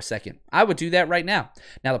Darnold for a 2nd. I would do that right now.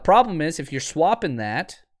 Now, the problem is, if you're swapping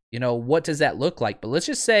that, what does that look like? But let's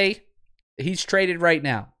just say he's traded right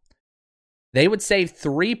now. They would save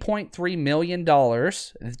 $3.3 million,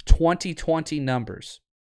 2020 numbers.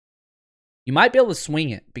 You might be able to swing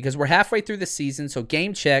it because we're halfway through the season, so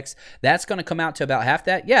game checks, that's going to come out to about half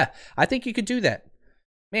that. Yeah, I think you could do that.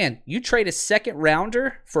 Man, you trade a 2nd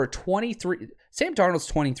rounder for 23. Sam Darnold's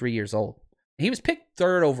 23 years old. He was picked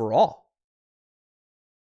 3rd overall.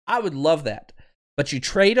 I would love that. But you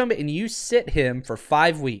trade him and you sit him for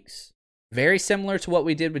 5 weeks. Very similar to what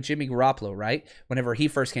we did with Jimmy Garoppolo, right? Whenever he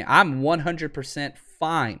first came. I'm 100%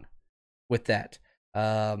 fine with that.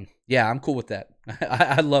 Yeah, I'm cool with that.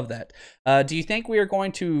 I love that. Do you think we are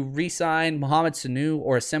going to re-sign Mohamed Sanu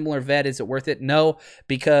or a similar vet? Is it worth it? No,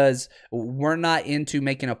 because we're not into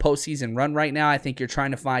making a postseason run right now. I think you're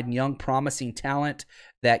trying to find young, promising talent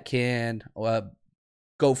that can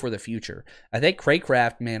go for the future. I think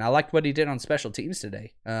Craycraft, man, I liked what he did on special teams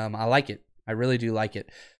today. I like it. I really do like it.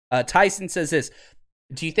 Tyson says this.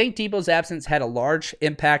 Do you think Debo's absence had a large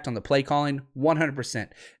impact on the play calling? 100%.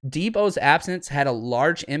 Debo's absence had a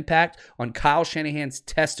large impact on Kyle Shanahan's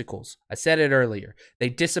testicles. I said it earlier. They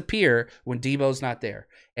disappear when Debo's not there.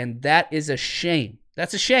 And that is a shame.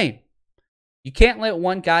 That's a shame. You can't let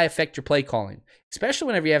one guy affect your play calling, especially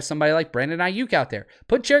whenever you have somebody like Brandon Ayuk out there.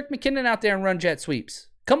 Put Jerick McKinnon out there and run jet sweeps.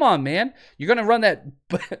 Come on, man. You're going to run that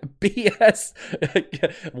BS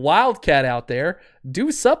Wildcat out there.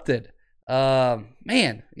 Do something.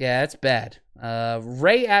 Man, yeah, it's bad.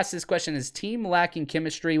 Ray asked this question, is team lacking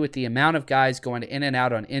chemistry with the amount of guys going in and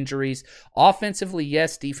out on injuries? Offensively,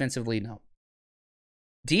 yes. Defensively, no.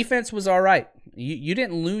 Defense was all right. You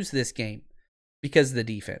didn't lose this game because of the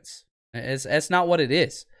defense. That's not what it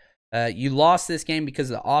is. You lost this game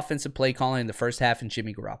because of the offensive play calling in the first half and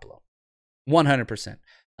Jimmy Garoppolo. 100%.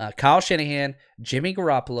 Kyle Shanahan, Jimmy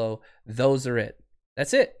Garoppolo, those are it.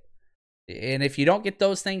 That's it. And if you don't get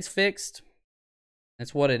those things fixed,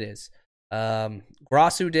 that's what it is.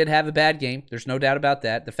 Grasu did have a bad game. There's no doubt about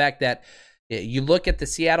that. The fact that you look at the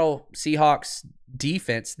Seattle Seahawks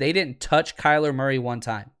defense, they didn't touch Kyler Murray one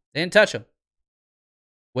time. They didn't touch him.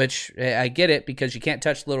 Which, I get it, because you can't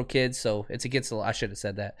touch little kids, so it's against the law. I should have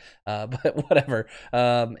said that, but whatever.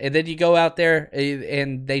 And then you go out there,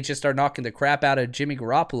 and they just start knocking the crap out of Jimmy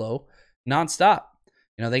Garoppolo nonstop.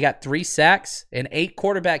 You know, they got 3 sacks and 8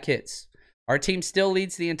 quarterback hits. Our team still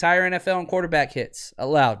leads the entire NFL in quarterback hits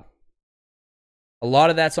allowed. A lot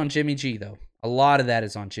of that's on Jimmy G, though. A lot of that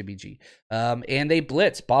is on Jimmy G. And they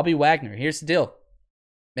blitz Bobby Wagner. Here's the deal.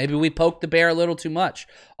 Maybe we poked the bear a little too much.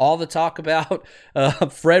 All the talk about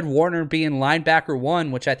Fred Warner being linebacker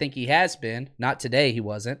 1, which I think he has been. Not today, he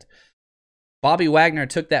wasn't. Bobby Wagner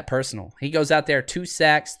took that personal. He goes out there, 2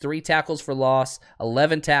 sacks, 3 tackles for loss,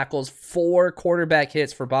 11 tackles, 4 quarterback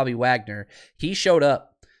hits for Bobby Wagner. He showed up.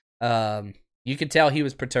 You could tell he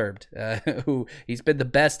was perturbed. He's been the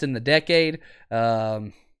best in the decade.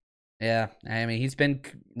 Yeah, I mean, he's been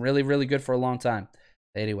really, really good for a long time.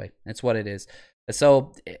 Anyway, that's what it is.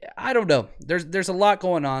 So, I don't know. There's a lot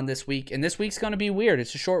going on this week, and this week's going to be weird.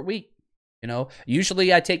 It's a short week. You know,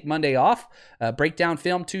 usually I take Monday off, break down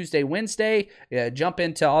film Tuesday, Wednesday, jump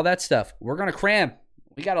into all that stuff. We're going to cram.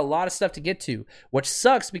 We got a lot of stuff to get to, which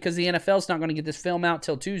sucks because the NFL's not going to get this film out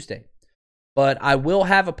till Tuesday. But I will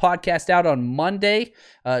have a podcast out on Monday.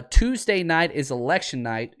 Tuesday night is election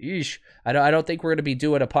night. Eesh. I don't think we're going to be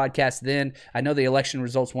doing a podcast then. I know the election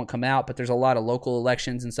results won't come out, but there's a lot of local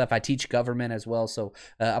elections and stuff. I teach government as well, so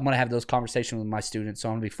I'm going to have those conversations with my students, so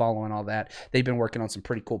I'm going to be following all that. They've been working on some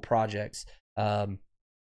pretty cool projects,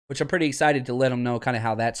 which I'm pretty excited to let them know kind of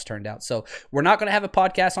how that's turned out. So we're not going to have a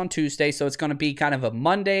podcast on Tuesday, so it's going to be kind of a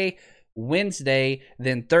Monday, Wednesday,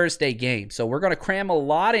 then Thursday game. So we're going to cram a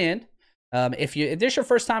lot in. If this is your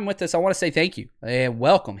first time with us, I want to say thank you and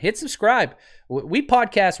welcome. Hit subscribe. We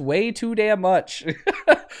podcast way too damn much.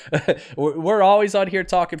 We're always on here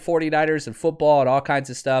talking 49ers and football and all kinds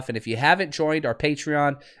of stuff. And if you haven't joined our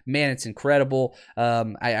Patreon, man, it's incredible.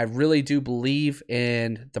 I really do believe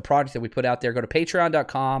in the product that we put out there. Go to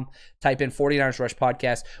patreon.com, type in 49ers Rush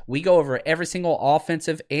Podcast. We go over every single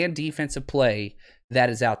offensive and defensive play that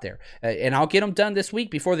is out there. And I'll get them done this week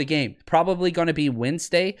before the game. Probably going to be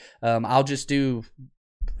Wednesday. I'll just do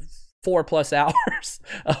 4+ hours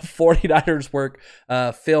of 49ers work,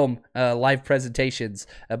 film, live presentations.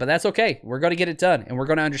 But that's okay. We're going to get it done. And we're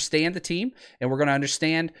going to understand the team. And we're going to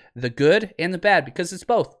understand the good and the bad, because it's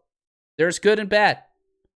both. There's good and bad.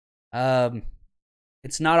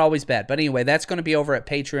 It's not always bad. But anyway, that's going to be over at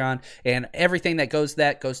Patreon. And everything that goes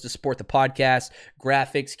to support the podcast,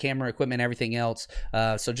 graphics, camera equipment, everything else.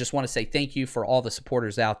 So just want to say thank you for all the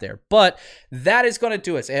supporters out there. But that is going to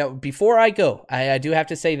do it. Before I go, I do have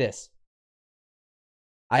to say this.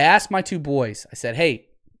 I asked my 2 boys. I said, hey,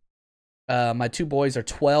 my 2 boys are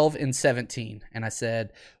 12 and 17. And I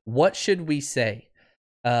said, what should we say?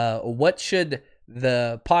 What should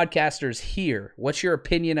the podcasters hear? What's your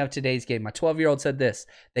opinion of today's game? My 12-year-old said this.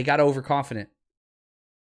 They got overconfident.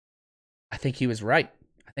 I think he was right.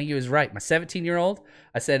 My 17-year-old,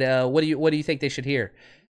 I said, what do you think they should hear?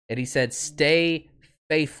 And he said, stay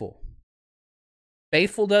faithful.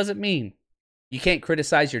 Faithful doesn't mean you can't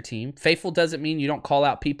criticize your team. Faithful doesn't mean you don't call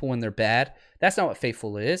out people when they're bad. That's not what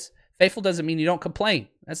faithful is. Faithful doesn't mean you don't complain.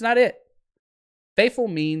 That's not it. Faithful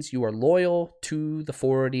means you are loyal to the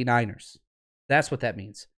 49ers. That's what that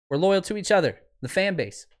means. We're loyal to each other, the fan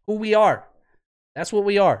base, who we are. That's what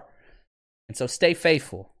we are. And so stay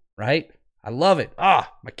faithful, right? I love it. My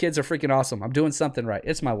kids are freaking awesome. I'm doing something right.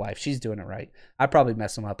 It's my wife. She's doing it right. I probably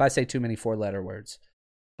mess them up. I say too many 4-letter words.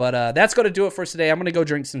 But that's going to do it for us today. I'm going to go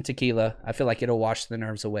drink some tequila. I feel like it'll wash the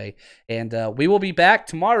nerves away. And we will be back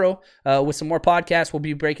tomorrow with some more podcasts. We'll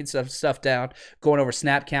be breaking stuff down, going over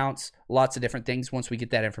snap counts, lots of different things once we get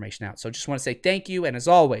that information out. So just want to say thank you. And as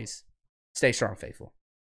always, stay strong, faithful.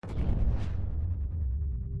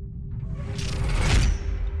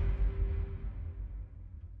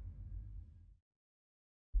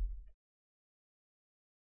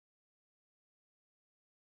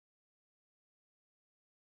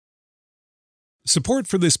 Support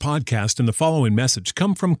for this podcast and the following message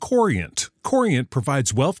come from Corient. Corient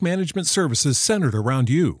provides wealth management services centered around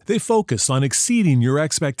you. They focus on exceeding your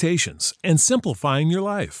expectations and simplifying your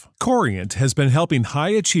life. Corient has been helping high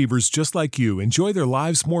achievers just like you enjoy their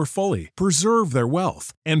lives more fully, preserve their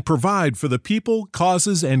wealth, and provide for the people,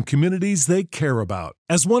 causes, and communities they care about.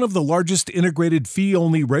 As one of the largest integrated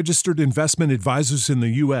fee-only registered investment advisors in the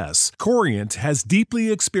U.S., Corient has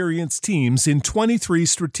deeply experienced teams in 23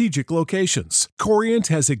 strategic locations. Corient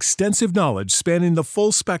has extensive knowledge spanning the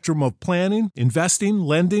full spectrum of planning, investing,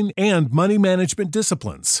 lending, and money management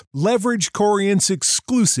disciplines. Leverage Corient's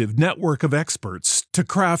exclusive network of experts to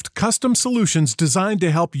craft custom solutions designed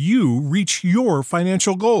to help you reach your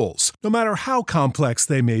financial goals, no matter how complex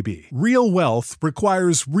they may be. Real wealth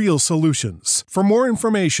requires real solutions. For more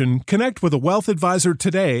information, connect with a wealth advisor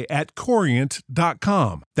today at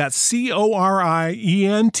Corient.com. That's Corient.com.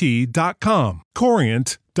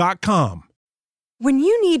 Corient.com. When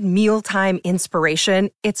you need mealtime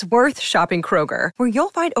inspiration, it's worth shopping Kroger, where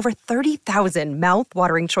you'll find over 30,000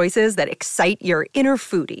 mouth-watering choices that excite your inner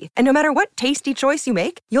foodie. And no matter what tasty choice you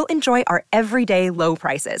make, you'll enjoy our everyday low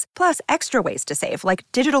prices, plus extra ways to save, like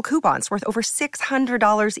digital coupons worth over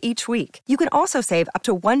 $600 each week. You can also save up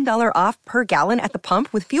to $1 off per gallon at the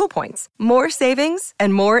pump with fuel points. More savings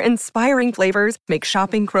and more inspiring flavors make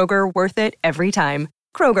shopping Kroger worth it every time.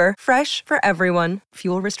 Kroger, fresh for everyone.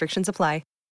 Fuel restrictions apply.